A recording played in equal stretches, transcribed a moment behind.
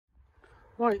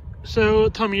Right, so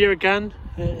time of year again,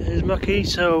 it is mucky,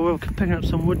 so we're picking up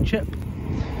some wood chip.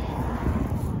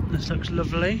 This looks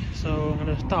lovely, so I'm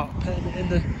going to start putting it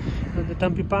in the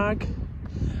dumpy bag.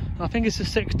 I think it's the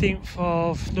 16th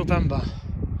of November,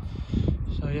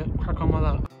 so yeah, crack on with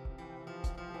that.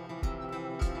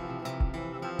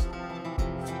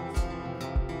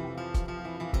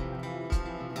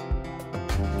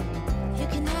 You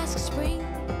can ask spring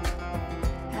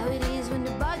how it is when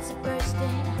the buds are bursting.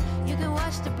 You can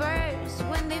watch the birds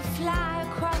when they fly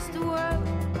across the world.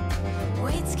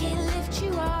 Weights can't lift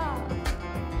you up,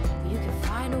 you can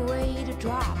find a way to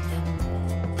drop them.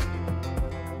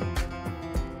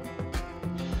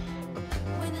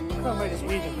 When the new ones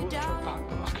weigh you down,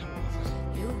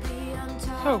 you'll be on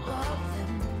top of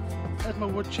them. There's my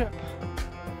wood chip.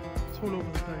 It's all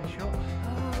over the bloody shop.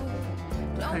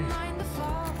 Don't mind the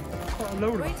fall, Quite a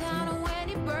load of break it. down when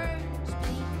it burns,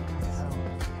 please.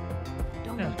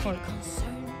 Don't Yeah, be quite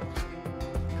concerned,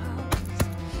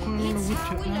 a lot of wood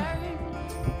chip now.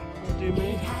 Do me.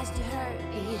 it has to hurt,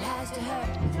 it has to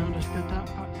hurt. Now just get that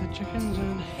back to the chickens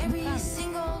and Every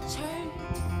single turn,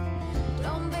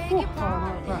 don't beg oh, your right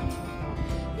pardon. back.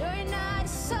 You're not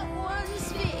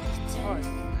someone's victim. Alright,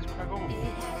 let's crack on.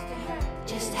 It has to hurt,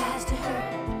 just has to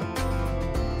hurt.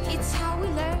 It's how we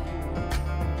learn.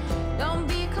 Don't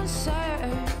be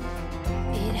concerned.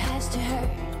 It has to hurt.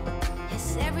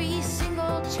 Yes, every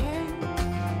single turn.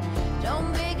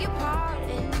 Don't beg your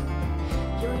pardon.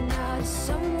 You're not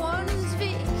someone's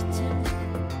victim.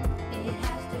 It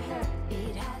has to hurt.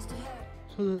 It has to hurt.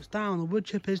 So it's down, the wood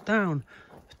chip is down.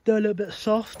 Still a little bit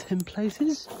soft in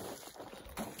places.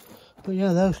 But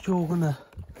yeah, they're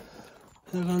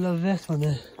gonna love this when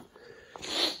they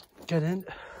get in.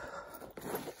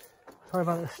 Sorry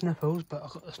about the sniffles, but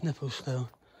I've got the sniffles still.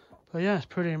 But yeah, it's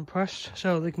pretty impressed.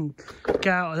 So they can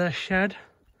get out of their shed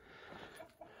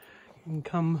and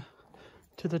come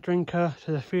to the drinker,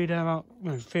 to the feeder out,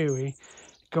 in theory,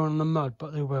 go on the mud,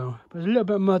 but they will. But there's a little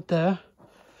bit of mud there.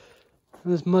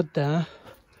 And there's mud there.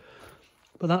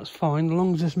 But that's fine, as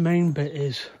long as this main bit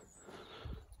is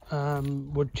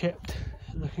wood chipped,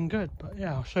 looking good. But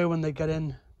yeah, I'll show you when they get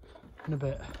in a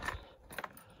bit.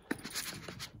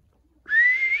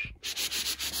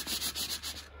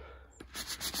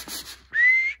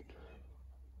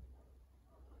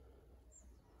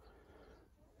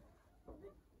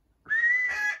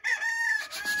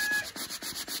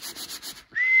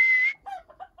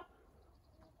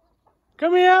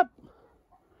 Come here up.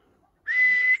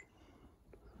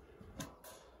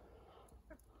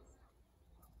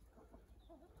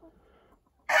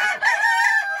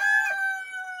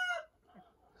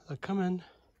 So come in.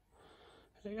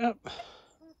 Here you go.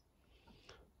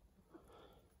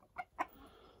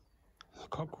 The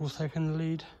cockerel's taking the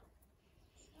lead.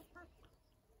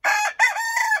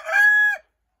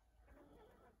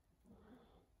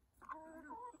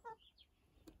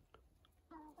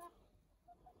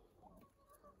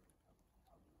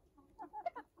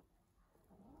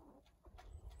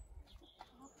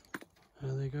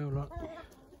 There they go, look.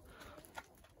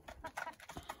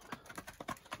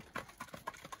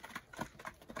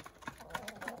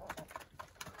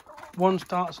 One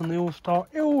starts and they all start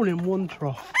all in one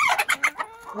trough.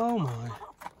 Oh my.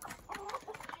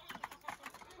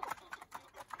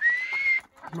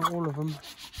 Not all of them.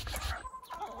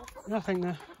 Nothing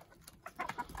there.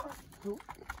 Oh.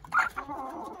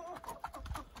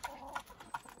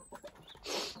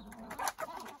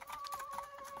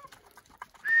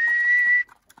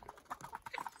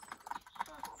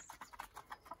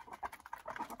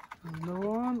 Another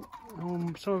one.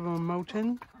 Some of them are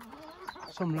molting.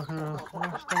 Some looking at a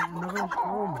worse state than others.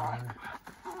 Oh my.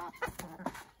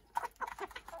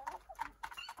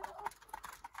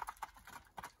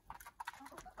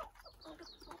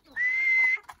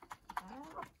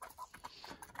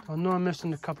 I know I'm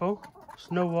missing a couple.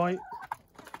 Snow White.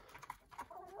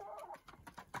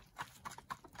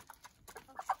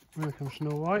 Here comes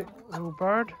Snow White, little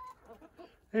bird.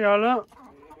 Here you are, look.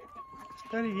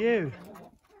 Steady you.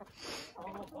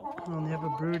 And the other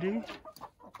broody.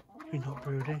 You're not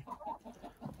broody.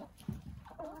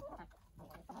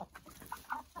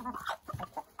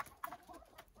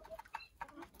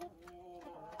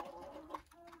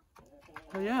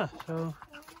 But yeah, so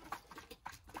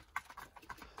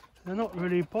they're not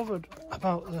really bothered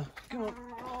about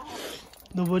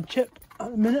the wood chip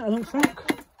at the minute, I don't think.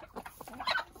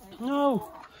 No,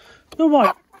 Snow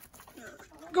White,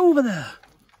 go over there.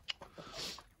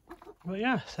 But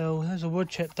yeah, so there's a wood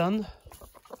chip done.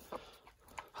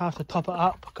 Have to top it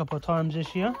up a couple of times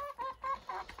this year.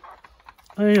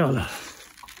 There you are.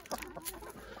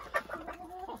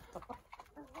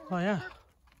 Oh yeah.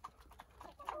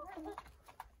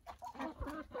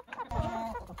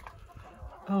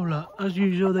 Oh look, as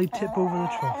usual they tip over the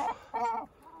trough.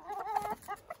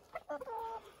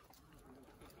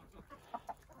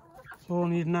 So all I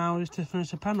need now is to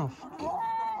finish the pen off.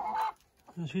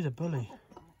 Oh, she's a bully.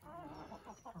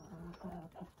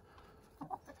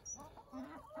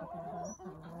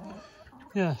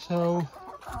 Yeah, so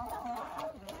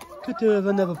could do with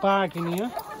another bag in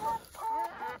here.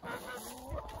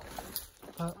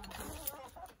 But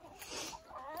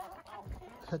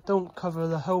it don't cover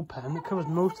the whole pen, it covers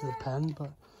most of the pen,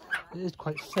 but it is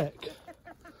quite thick.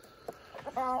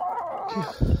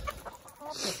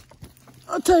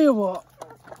 I'll tell you what.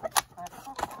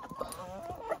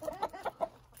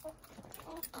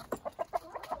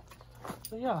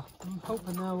 So yeah, I'm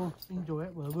hoping they'll enjoy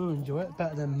it. Well, we'll enjoy it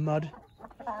better than mud.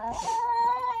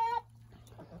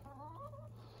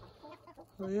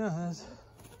 So yeah,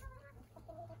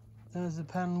 there's the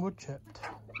pen wood chipped.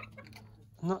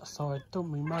 And that side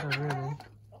don't really matter really.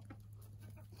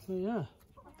 So yeah,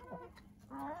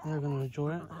 they're going to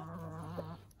enjoy it.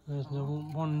 There's no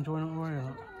one enjoying it already.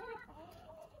 Look.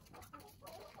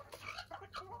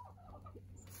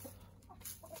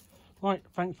 Right,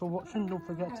 thanks for watching. Don't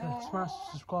forget to smash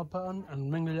the subscribe button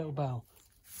and ring the little bell.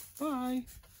 Bye!